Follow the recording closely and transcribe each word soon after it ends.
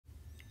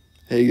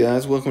Hey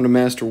guys, welcome to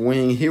Master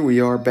Wing. Here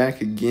we are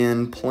back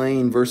again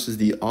playing versus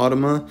the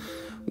Automa.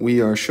 We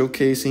are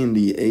showcasing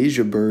the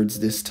Asia birds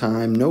this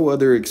time. No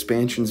other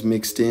expansions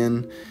mixed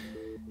in.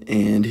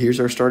 And here's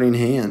our starting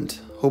hand.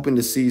 Hoping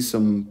to see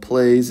some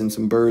plays and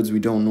some birds we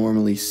don't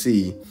normally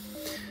see.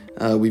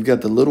 We've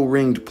got the little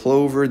ringed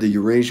plover, the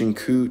Eurasian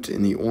coot,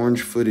 and the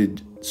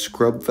orange-footed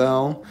scrub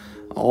fowl.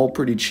 All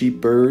pretty cheap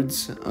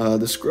birds.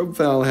 The scrub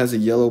fowl has a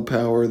yellow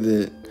power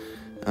that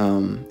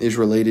is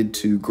related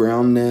to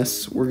ground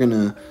nests. We're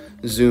gonna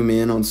zoom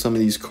in on some of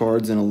these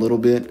cards in a little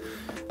bit,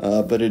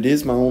 but it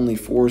is my only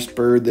forest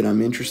bird that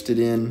I'm interested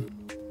in.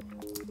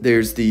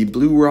 There's the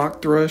blue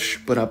rock thrush,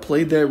 but I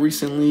played that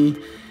recently,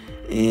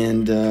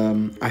 and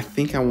I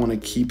think I want to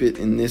keep it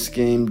in this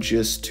game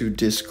just to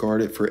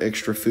discard it for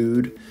extra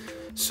food.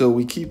 So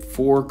we keep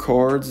 4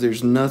 cards.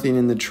 There's nothing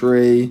in the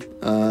tray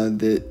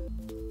that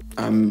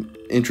I'm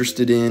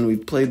interested in.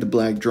 We've played the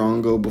black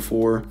drongo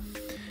before,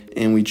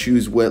 and we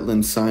choose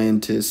wetland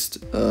scientist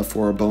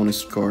for our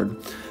bonus card.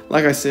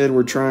 Like I said,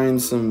 we're trying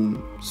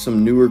some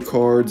newer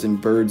cards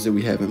and birds that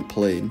we haven't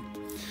played.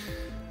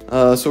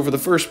 So for the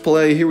first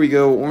play, here we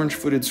go.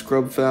 Orange-footed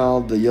scrub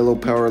fowl. The yellow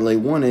power, lay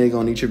 1 egg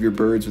on each of your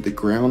birds with a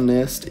ground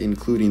nest,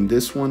 including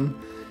this one.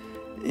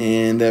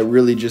 And that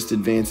really just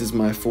advances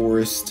my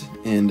forest,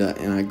 and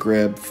I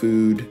grab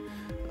food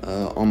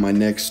on my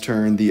next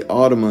turn. The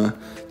Automa,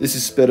 this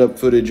is sped up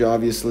footage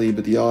obviously,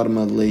 but the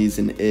Automa lays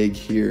an egg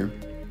here.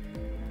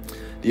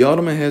 The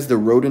Automa has the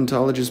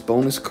rodentologist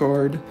bonus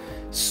card,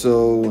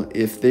 so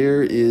if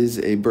there is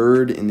a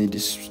bird in the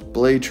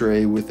display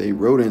tray with a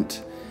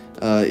rodent,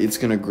 it's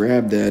going to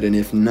grab that, and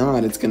if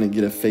not, it's going to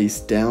get a face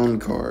down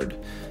card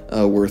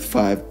worth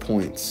 5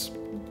 points.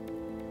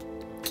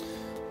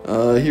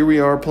 Here we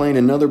are playing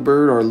another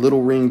bird, our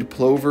little ringed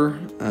plover.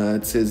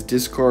 It says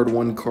discard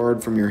 1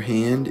 card from your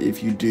hand.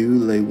 If you do,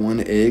 lay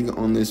 1 egg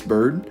on this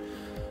bird.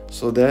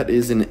 So that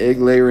is an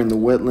egg layer in the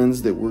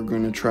wetlands that we're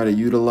going to try to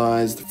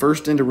utilize. The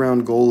first end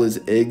around goal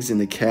is eggs in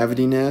the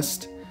cavity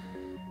nest,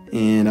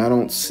 and I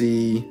don't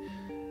see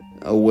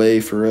a way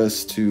for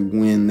us to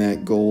win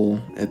that goal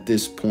at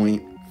this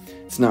point.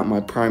 It's not my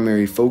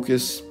primary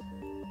focus.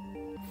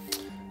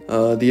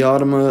 The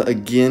Automa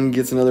again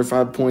gets another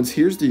 5 points.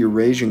 Here's the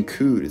Eurasian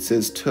coot. It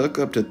says tuck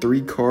up to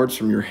 3 cards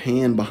from your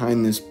hand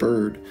behind this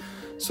bird.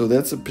 So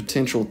that's a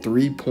potential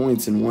 3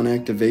 points in 1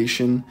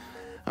 activation.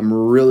 I'm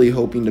really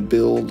hoping to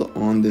build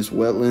on this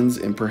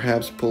wetlands and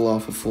perhaps pull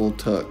off a full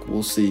tuck.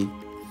 We'll see.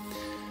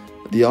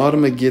 The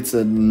Automa gets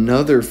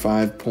another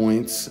 5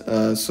 points,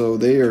 so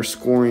they are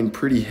scoring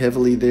pretty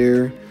heavily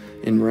there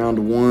in round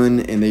 1,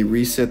 and they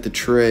reset the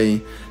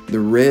tray. The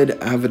red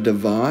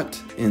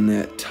Avadavat in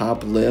that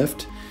top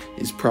left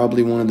is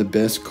probably one of the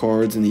best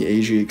cards in the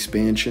Asia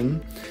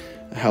expansion.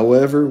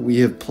 However, we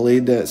have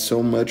played that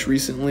so much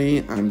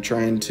recently, I'm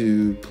trying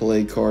to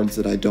play cards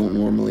that I don't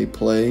normally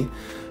play.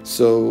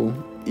 So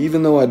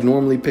even though I'd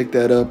normally pick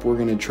that up, we're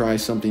going to try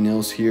something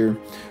else here.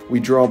 We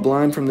draw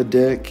blind from the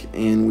deck,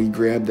 and we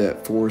grab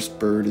that forest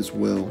bird as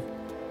well.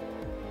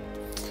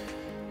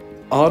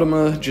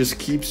 Automa just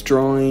keeps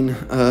drawing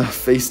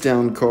face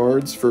down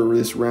cards for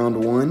this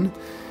round 1.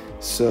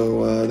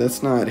 So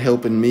that's not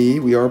helping me.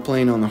 We are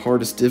playing on the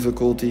hardest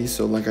difficulty,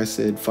 so like I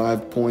said,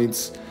 5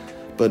 points.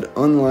 But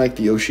unlike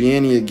the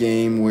Oceania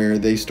game where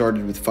they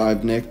started with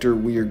 5 nectar,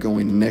 we are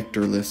going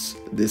nectarless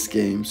this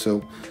game.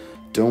 So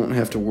don't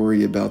have to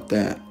worry about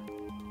that.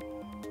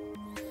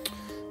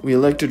 We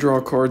elect to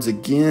draw cards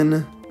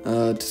again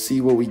to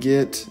see what we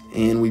get,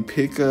 and we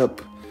pick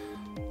up,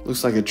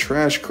 looks like a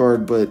trash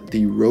card, but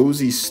the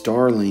Rosy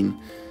Starling.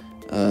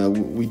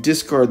 We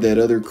discard that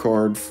other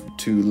card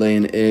to lay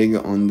an egg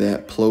on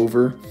that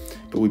plover,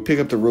 but we pick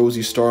up the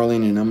Rosy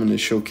Starling, and I'm going to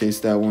showcase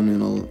that one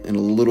in a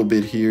little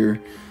bit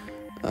here.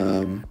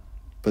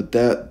 But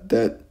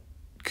that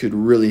could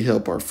really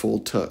help our full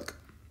tuck.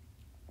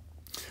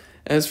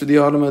 As for the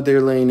Automa, they're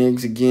laying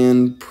eggs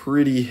again.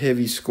 Pretty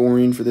heavy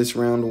scoring for this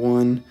round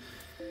 1.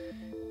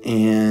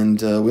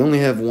 And we only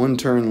have 1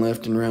 turn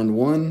left in round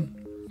 1.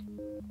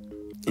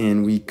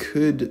 And we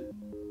could,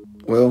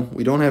 well,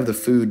 we don't have the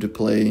food to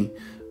play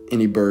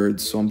any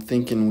birds, so I'm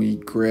thinking we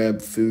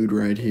grab food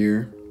right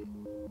here.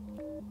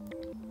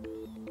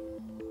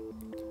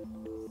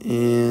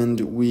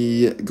 And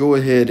we go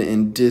ahead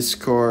and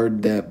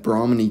discard that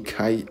Brahminy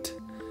kite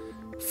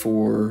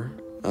for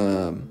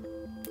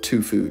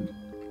 2 food.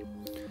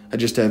 I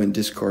just haven't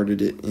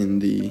discarded it in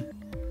the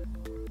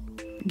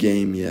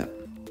game yet.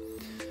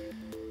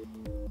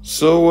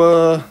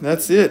 So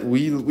that's it.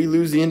 We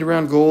lose the end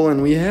around goal,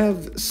 and we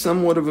have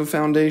somewhat of a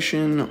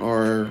foundation.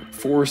 Our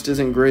forest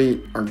isn't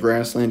great, our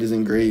grassland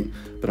isn't great,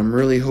 but I'm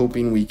really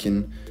hoping we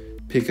can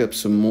pick up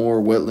some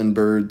more wetland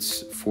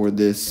birds for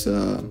this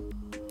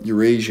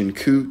Eurasian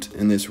coot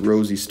and this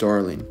Rosy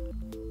Starling.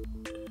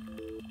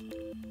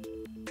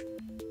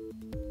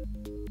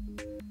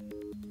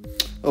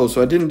 Oh,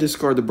 so I didn't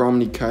discard the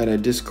Brahminy kite. I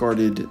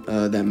discarded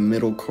that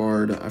middle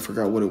card. I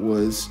forgot what it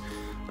was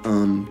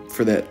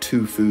for that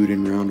 2 food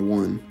in round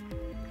 1.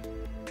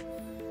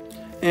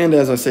 And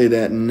as I say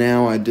that,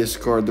 now I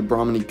discard the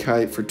Brahminy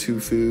kite for 2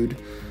 food.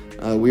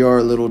 We are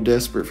a little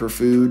desperate for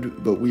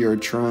food, but we are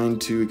trying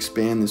to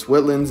expand this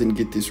wetlands and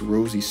get this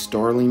rosy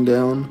starling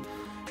down.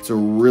 It's a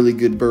really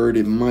good bird.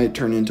 It might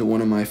turn into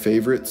one of my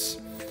favorites.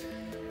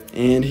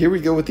 And here we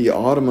go with the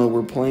Automa.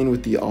 We're playing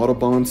with the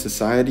Audubon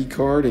Society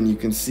card, and you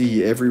can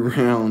see every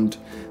round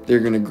they're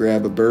going to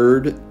grab a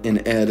bird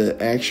and add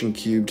an action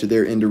cube to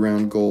their end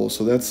around goal.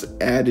 So that's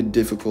added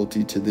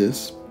difficulty to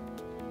this.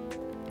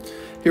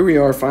 Here we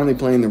are finally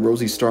playing the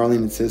Rosy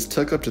Starling. It says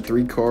tuck up to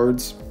 3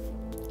 cards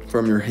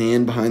from your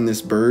hand behind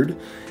this bird.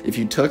 If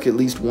you tuck at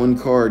least 1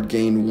 card,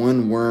 gain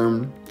 1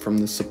 worm from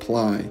the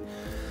supply.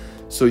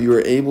 So you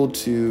are able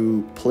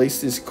to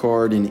place this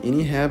card in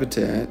any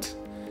habitat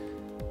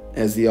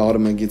as the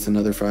Automa gets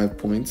another 5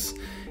 points,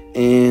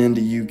 and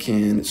you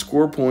can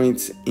score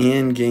points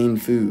and gain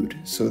food.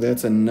 So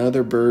that's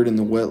another bird in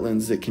the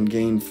wetlands that can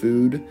gain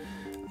food.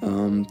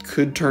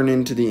 Could turn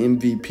into the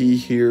MVP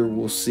here,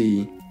 we'll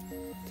see.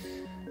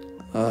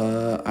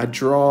 I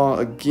draw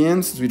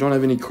again, since we don't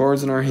have any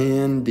cards in our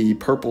hand, the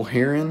purple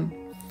heron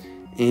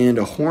and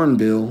a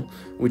hornbill,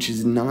 which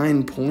is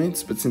 9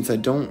 points, but since I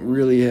don't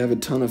really have a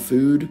ton of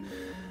food,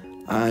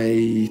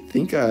 I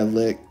think I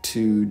elect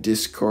to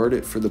discard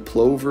it for the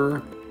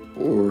plover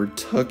or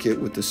tuck it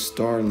with the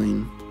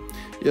starling.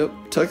 Yep,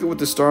 tuck it with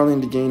the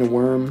starling to gain a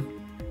worm.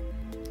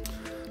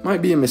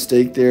 Might be a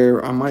mistake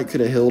there. I might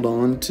could have held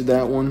on to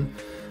that one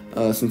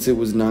since it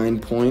was 9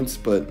 points,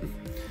 but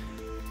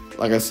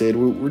like I said,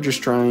 we're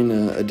just trying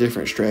a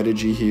different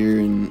strategy here,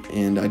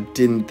 and I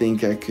didn't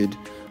think I could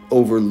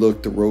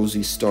overlook the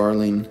rosy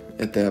starling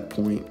at that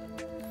point.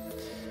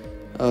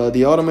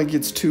 The Automa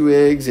gets 2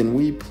 eggs, and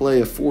we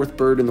play a 4th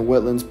bird in the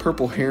wetlands,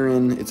 purple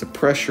heron. It's a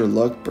pressure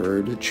luck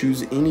bird.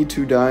 Choose any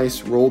 2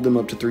 dice, roll them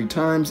up to 3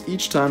 times.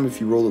 Each time, if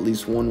you roll at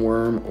least 1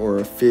 worm or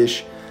a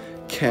fish,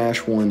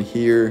 cash 1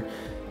 here.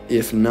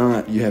 If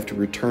not, you have to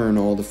return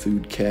all the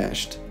food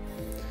cached.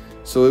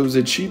 So it was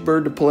a cheap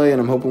bird to play,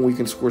 and I'm hoping we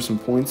can score some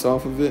points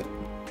off of it.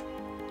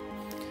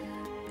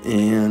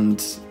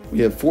 And we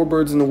have 4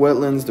 birds in the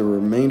wetlands. The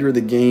remainder of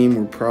the game,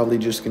 we're probably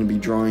just going to be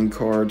drawing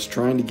cards,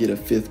 trying to get a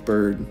 5th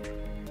bird.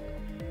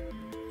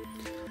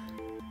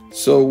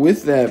 So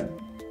with that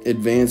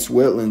advanced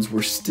wetlands,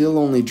 we're still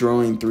only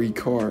drawing 3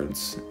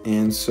 cards.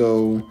 And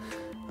so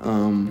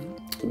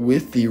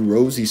with the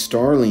rosy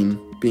starling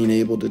being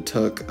able to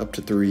tuck up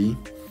to 3,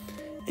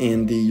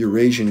 and the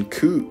Eurasian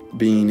coot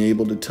being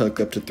able to tuck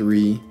up to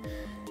 3,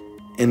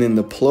 and then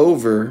the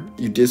plover,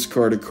 you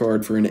discard a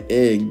card for an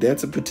egg,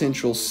 that's a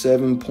potential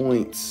 7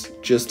 points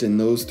just in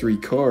those 3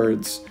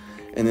 cards.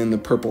 And then the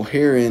purple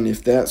heron,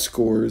 if that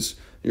scores,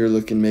 you're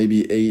looking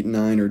maybe 8,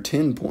 9, or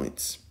 10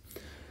 points.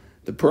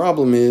 The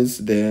problem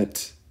is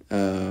that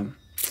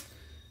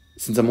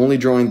since I'm only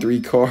drawing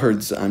 3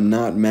 cards, I'm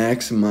not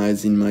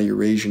maximizing my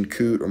Eurasian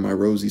coot or my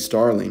rosy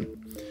starling.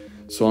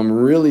 So I'm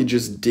really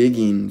just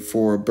digging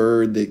for a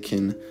bird that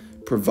can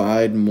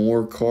provide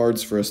more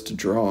cards for us to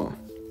draw.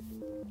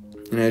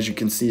 And as you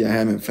can see, I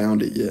haven't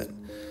found it yet.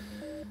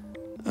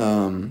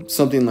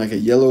 Something like a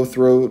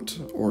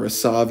yellowthroat or a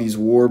Savi's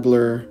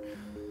warbler,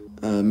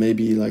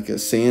 maybe like a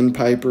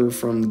sandpiper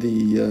from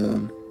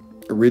the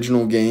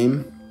original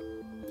game.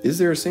 Is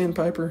there a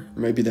sandpiper?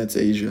 Maybe that's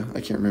Asia.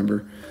 I can't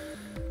remember.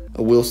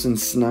 A Wilson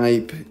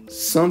snipe,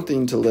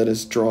 something to let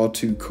us draw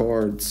 2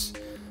 cards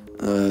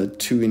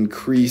to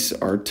increase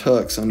our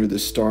tucks under the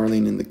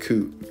starling and the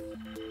coot.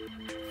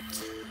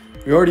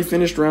 We already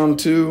finished round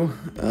 2.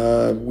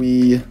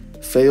 We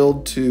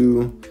failed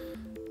to...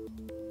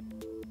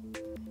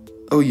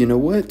 Oh, you know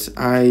what?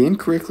 I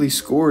incorrectly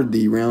scored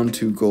the round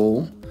 2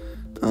 goal.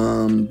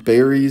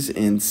 Berries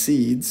and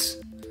seeds.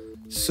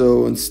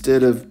 So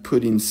instead of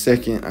putting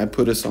second, I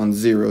put us on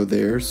 0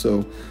 there.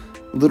 So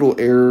little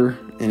error,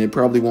 and it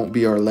probably won't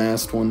be our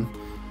last one.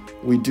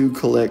 We do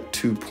collect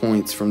 2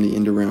 points from the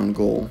end around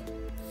goal.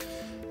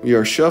 We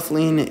are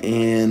shuffling,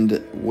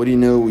 and what do you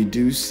know? We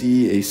do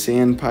see a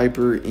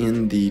sandpiper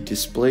in the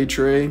display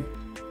tray.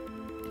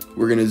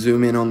 We're going to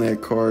zoom in on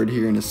that card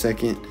here in a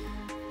second.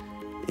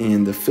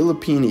 And the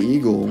Philippine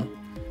Eagle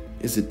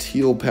is a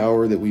teal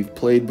power that we've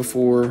played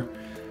before.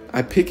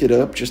 I pick it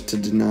up just to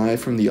deny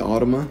from the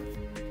Automa.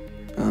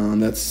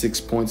 That's 6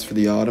 points for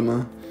the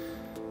Automa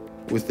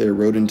with their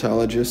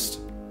rodentologist.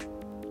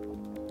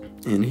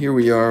 And here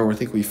we are. I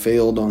think we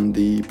failed on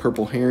the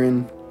purple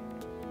heron.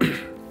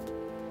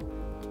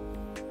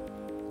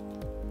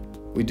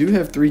 We do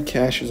have 3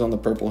 caches on the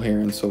purple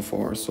heron so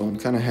far, so I'm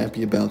kind of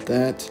happy about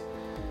that.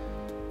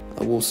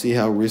 We'll see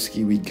how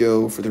risky we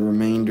go for the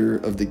remainder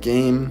of the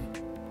game.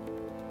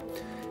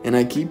 And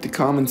I keep the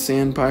common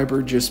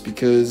sandpiper just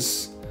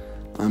because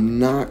I'm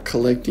not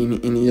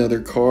collecting any other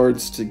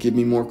cards to give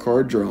me more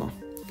card draw.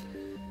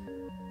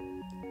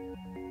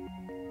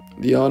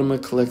 The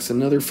Automa collects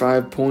another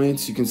 5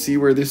 points. You can see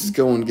where this is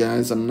going,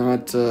 guys. I'm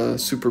not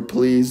super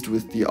pleased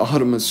with the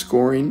Automa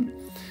scoring.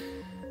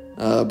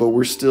 But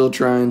we're still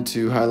trying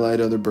to highlight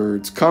other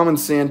birds. Common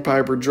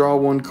sandpiper, draw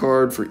 1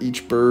 card for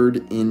each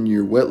bird in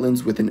your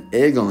wetlands with an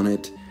egg on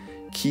it.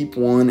 Keep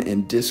 1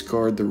 and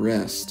discard the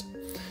rest.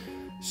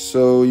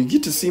 So you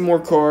get to see more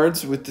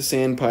cards with the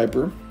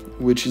sandpiper.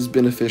 which is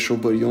beneficial,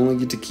 but you only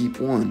get to keep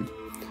one.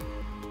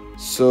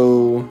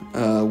 So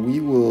we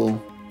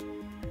will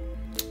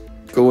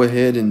go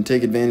ahead and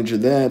take advantage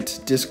of that,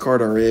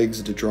 discard our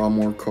eggs to draw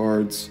more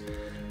cards,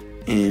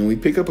 and we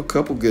pick up a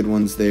couple good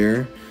ones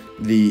there.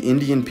 The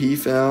Indian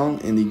peafowl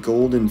and the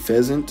golden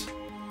pheasant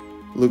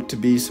look to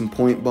be some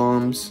point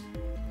bombs,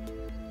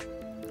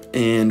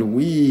 and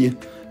we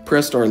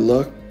pressed our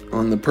luck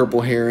on the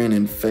purple heron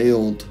and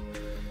failed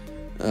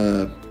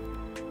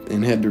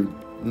and had to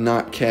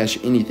not cash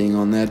anything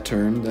on that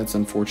turn. That's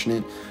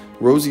unfortunate.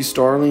 Rosy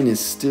Starling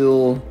is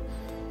still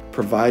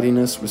providing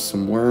us with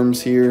some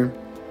worms here.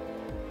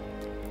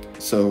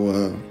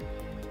 So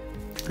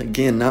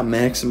again, not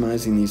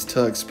maximizing these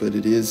tucks, but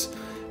it is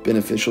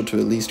beneficial to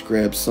at least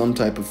grab some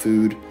type of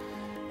food.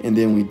 And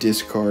then we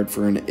discard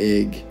for an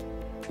egg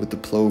with the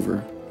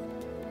plover.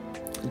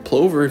 The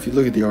plover, if you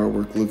look at the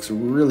artwork, looks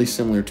really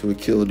similar to a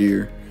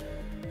killdeer.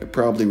 They're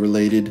probably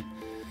related.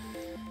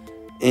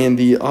 And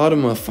the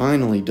Automa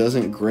finally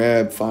doesn't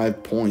grab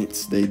 5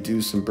 points. They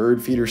do some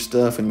bird feeder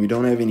stuff, and we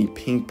don't have any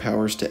pink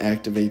powers to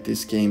activate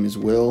this game as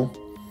well.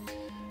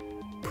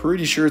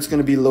 Pretty sure it's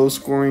going to be low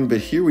scoring, but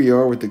here we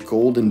are with the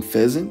golden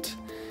pheasant.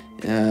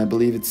 I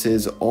believe it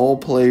says all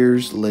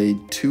players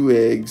laid 2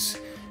 eggs.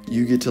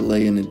 You get to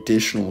lay an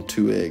additional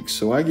 2 eggs.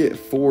 So I get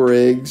 4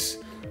 eggs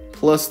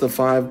plus the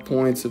 5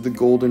 points of the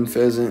golden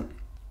pheasant.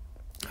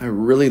 I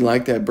really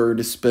like that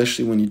bird,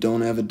 especially when you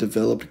don't have a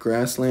developed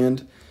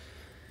grassland.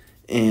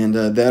 And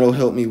that'll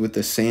help me with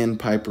the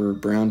sandpiper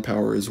brown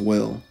power as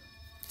well.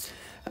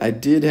 I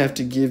did have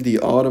to give the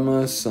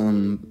Automa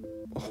some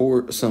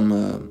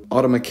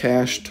Automa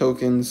cash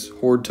tokens,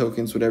 horde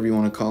tokens, whatever you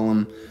want to call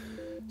them.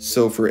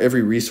 So for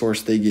every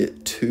resource they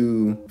get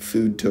 2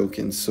 food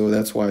tokens. So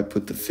that's why I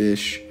put the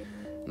fish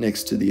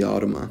next to the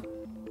Automa.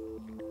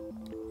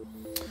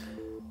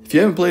 If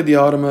you haven't played the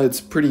Automa, it's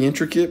pretty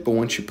intricate, but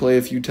once you play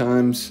a few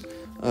times,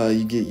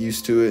 you get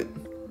used to it.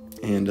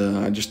 And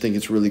I just think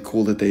it's really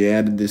cool that they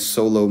added this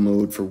solo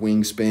mode for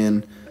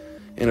Wingspan.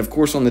 And of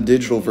course on the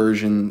digital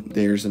version,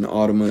 there's an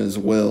Automa as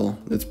well.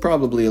 That's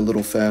probably a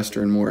little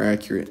faster and more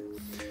accurate.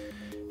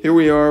 Here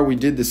we are, we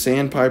did the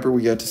Sandpiper.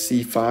 We got to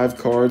see 5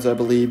 cards, I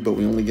believe, but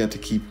we only got to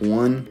keep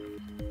 1.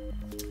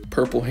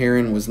 Purple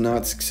Heron was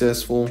not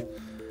successful.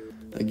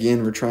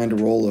 Again, we're trying to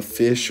roll a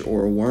fish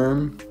or a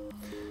worm.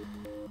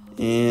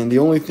 And the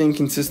only thing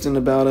consistent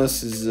about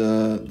us is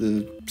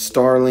the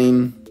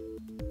Starling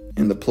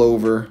and the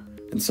Plover,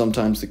 and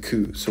sometimes the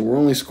Coot. So we're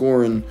only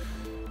scoring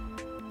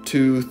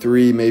 2,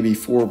 3, maybe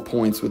 4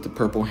 points with the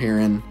Purple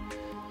Heron.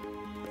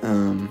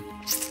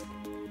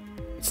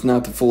 It's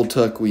not the full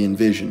tuck we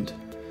envisioned.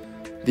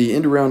 The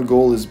end around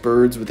goal is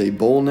birds with a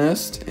bowl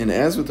nest, and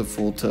as with a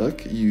full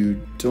tuck,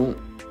 you don't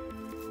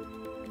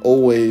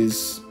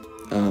always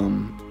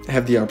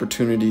have the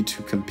opportunity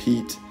to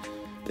compete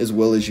as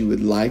well as you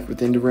would like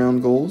with end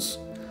around goals.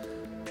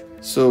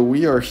 So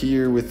we are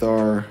here with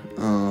our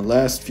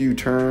last few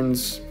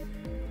turns.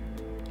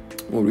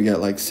 Well, we got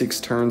like 6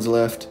 turns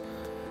left,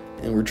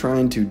 and we're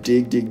trying to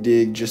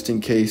dig just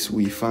in case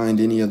we find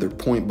any other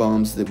point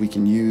bombs that we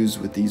can use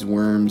with these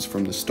worms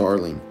from the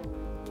Starling.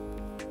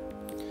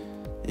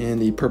 And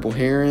the Purple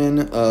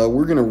Heron,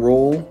 we're gonna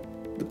roll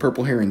the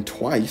Purple Heron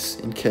twice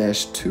and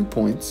cash 2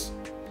 points.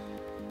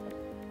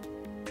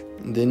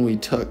 And then we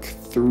tuck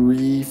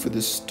 3 for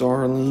the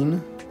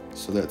Starling,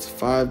 so that's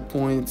 5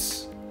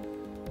 points.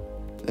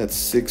 That's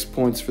 6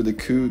 points for the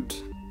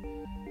Coot.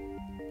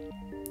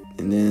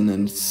 And then a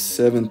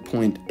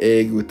 7-point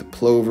egg with the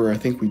Plover. I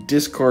think we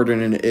discarded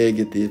an egg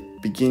at the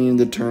beginning of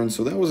the turn,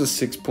 so that was a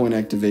 6-point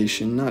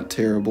activation. Not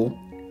terrible.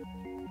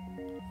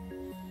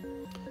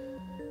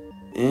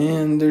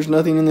 And there's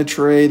nothing in the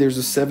tray. There's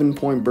a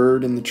 7-point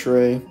bird in the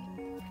tray.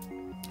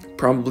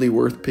 Probably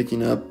worth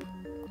picking up.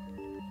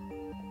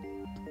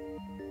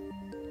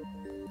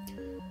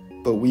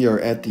 But we are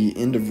at the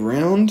end of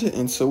round,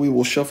 and so we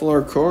will shuffle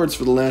our cards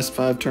for the last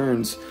 5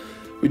 turns.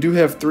 We do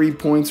have 3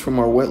 points from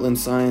our Wetland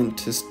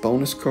Scientist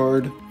bonus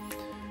card,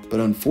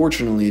 but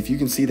unfortunately, if you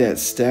can see that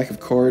stack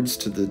of cards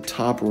to the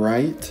top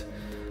right,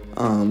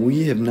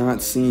 we have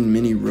not seen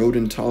many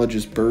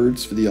rodentologist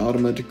birds for the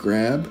Automa to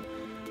grab.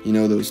 You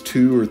know, those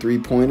 2 or 3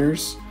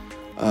 pointers.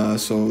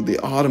 So the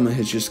Automa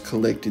has just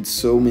collected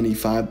so many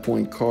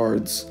 5-point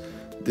cards.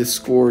 This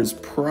score is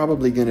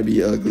probably going to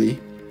be ugly.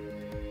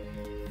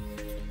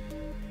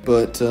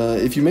 But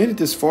if you made it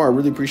this far, I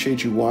really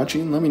appreciate you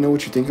watching. Let me know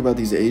what you think about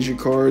these Asia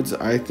cards.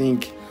 I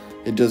think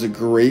it does a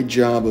great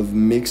job of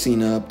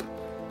mixing up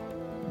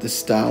the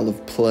style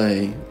of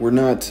play. We're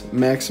not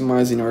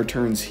maximizing our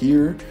turns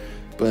here,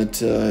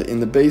 but in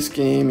the base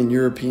game and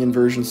European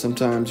version,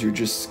 sometimes you're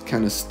just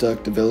kind of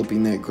stuck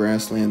developing that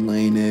grassland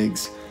laying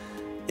eggs.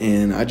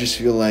 And I just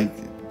feel like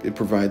it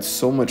provides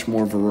so much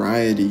more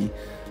variety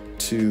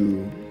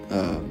to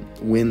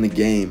win the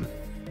game.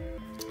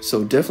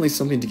 So definitely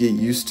something to get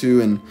used to,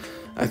 and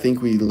I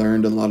think we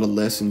learned a lot of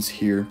lessons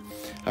here.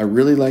 I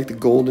really like the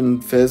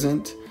golden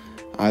pheasant.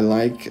 I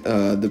like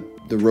the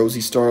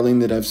rosy starling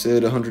that I've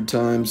said 100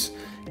 times,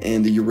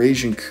 And the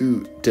Eurasian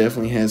Coot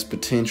definitely has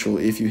potential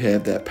if you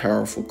have that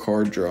powerful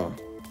card draw.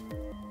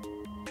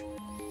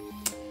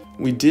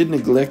 We did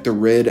neglect the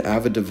red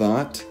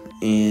Avadavat,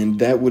 and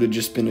that would have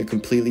just been a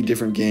completely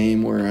different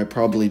game where I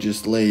probably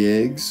just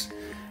lay eggs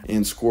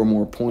and score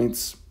more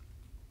points.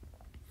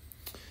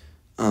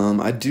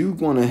 I do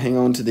want to hang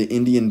on to the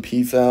Indian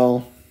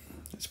peafowl.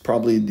 It's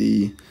probably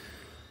the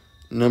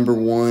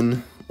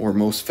 #1 or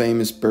most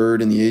famous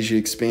bird in the Asia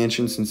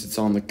expansion since it's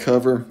on the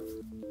cover,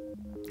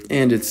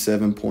 and it's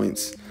 7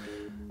 points.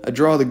 I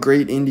draw the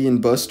Great Indian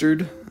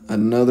Bustard,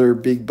 another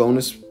big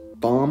bonus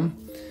bomb,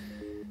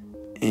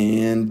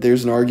 and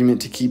there's an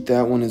argument to keep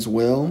that one as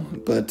well,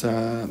 but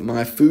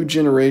my food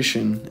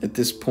generation at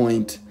this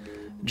point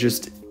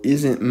just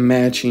isn't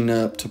matching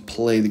up to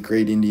play the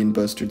Great Indian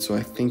Bustard, so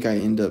I think I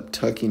end up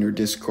tucking or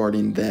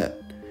discarding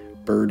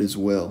that bird as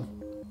well.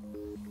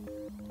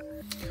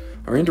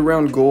 Our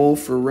end-around goal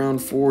for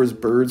round 4 is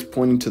birds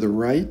pointing to the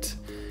right,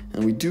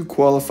 and we do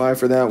qualify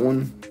for that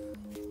one.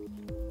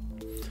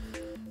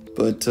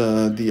 But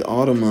the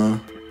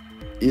Automa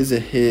is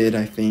ahead,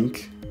 I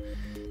think.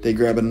 They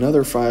grab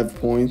another 5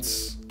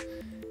 points,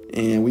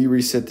 and we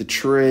reset the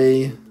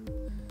tray.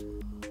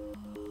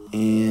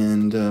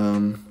 And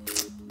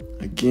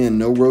again,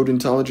 no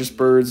rodentologist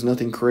birds,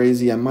 nothing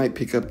crazy. I might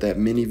pick up that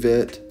mini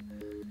vet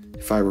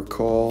if I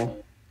recall.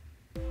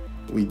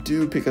 We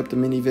do pick up the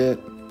mini vet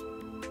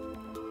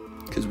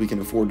because we can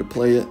afford to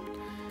play it.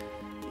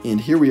 And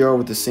here we are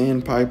with the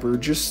Sandpiper,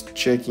 just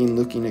checking,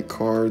 looking at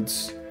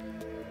cards,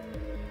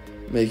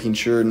 making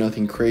sure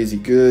nothing crazy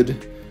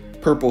good.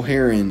 Purple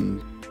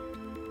Heron.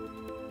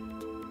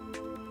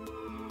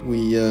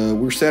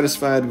 We're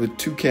satisfied with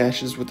 2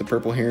 caches with the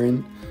Purple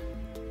Heron.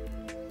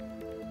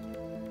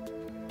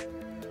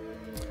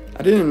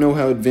 I didn't know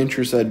how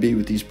adventurous I'd be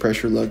with these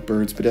pressure luck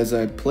birds, but as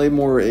I play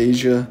more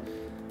Asia,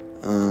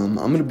 I'm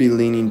going to be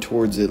leaning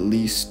towards at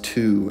least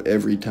 2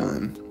 every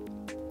time.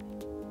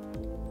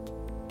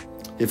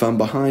 If I'm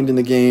behind in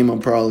the game, I'll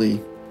probably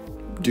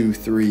do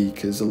 3,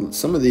 because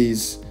some of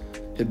these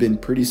have been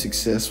pretty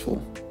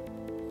successful,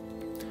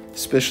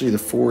 especially the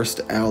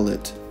Forest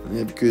Owlet. I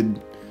have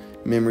good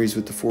memories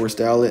with the Forest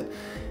Owlet.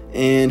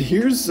 And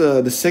here's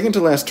the second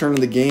to last turn of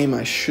the game.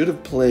 I should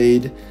have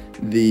played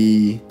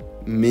the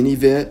mini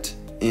vet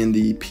and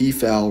the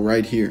peafowl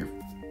right here,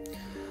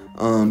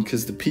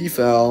 because the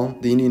peafowl,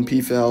 the Indian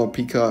peafowl,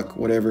 peacock,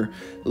 whatever,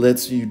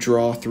 lets you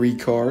draw 3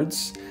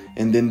 cards,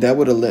 and then that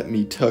would have let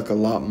me tuck a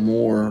lot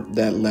more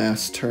that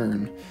last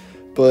turn.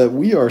 But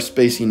we are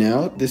spacing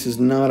out. This is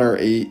not our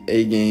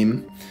A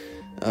game.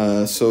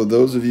 So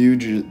those of you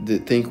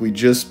that think we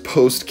just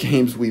post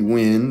games we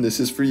win, this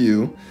is for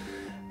you.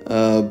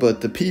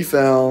 But the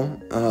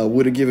peafowl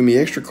would have given me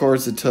extra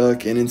cards to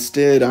tuck, and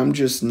instead I'm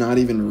just not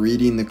even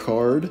reading the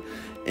card,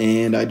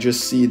 and I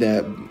just see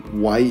that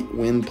white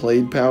when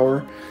played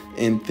power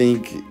and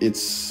think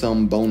it's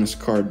some bonus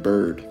card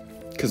bird,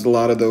 because a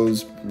lot of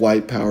those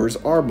white powers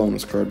are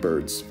bonus card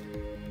birds.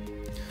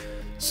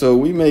 So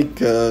we make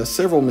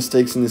several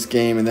mistakes in this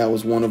game, and that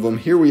was one of them.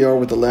 Here we are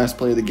with the last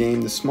play of the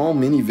game. The small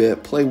mini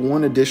vet, play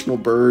 1 additional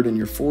bird in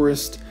your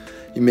forest.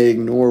 You may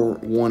ignore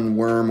 1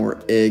 worm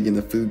or egg in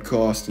the food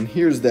cost. And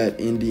here's that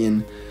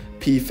Indian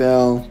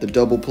peafowl, the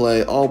double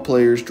play. All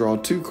players draw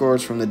 2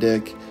 cards from the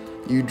deck.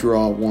 You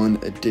draw 1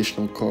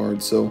 additional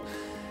card. So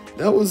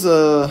that was,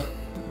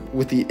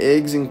 with the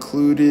eggs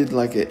included,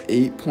 like an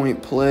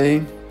 8-point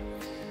play.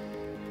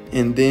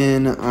 And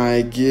then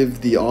I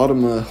give the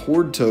Automa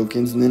Horde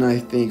tokens, and then I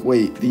think,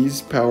 wait,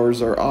 these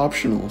powers are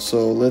optional,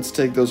 so let's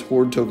take those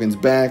Horde tokens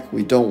back.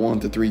 We don't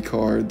want the 3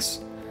 cards.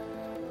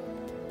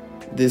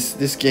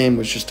 This game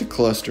was just a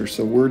cluster,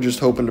 so we're just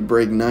hoping to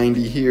break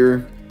 90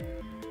 here,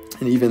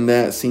 and even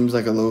that seems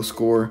like a low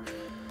score.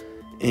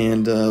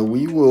 And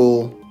we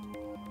will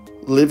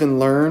live and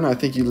learn. I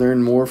think you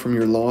learn more from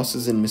your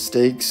losses and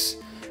mistakes,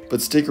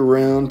 but stick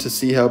around to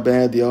see how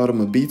bad the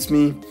Automa beats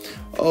me.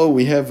 Oh,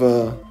 we have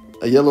a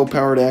yellow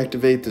power to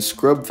activate the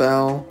Scrub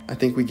Fowl. I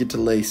think we get to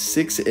lay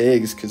 6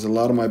 eggs because a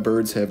lot of my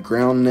birds have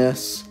ground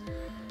nests.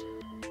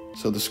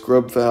 So the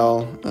Scrub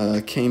Fowl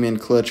came in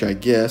clutch, I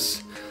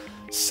guess.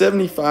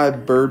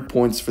 75 bird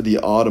points for the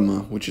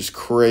Automa, which is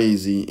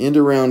crazy. End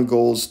around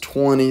goals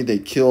 20. They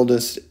killed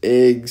us.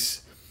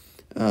 Eggs,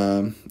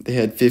 they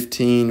had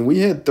 15. We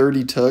had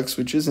 30 tucks,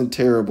 which isn't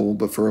terrible,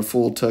 but for a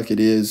full tuck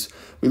it is.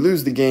 We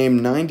lose the game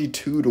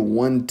 92 to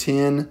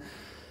 110.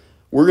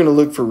 We're going to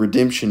look for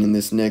redemption in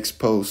this next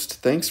post.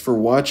 Thanks for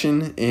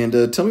watching, and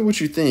tell me what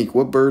you think.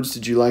 What birds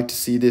did you like to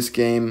see this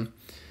game?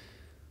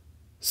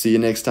 See you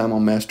next time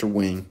on Master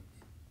Wing.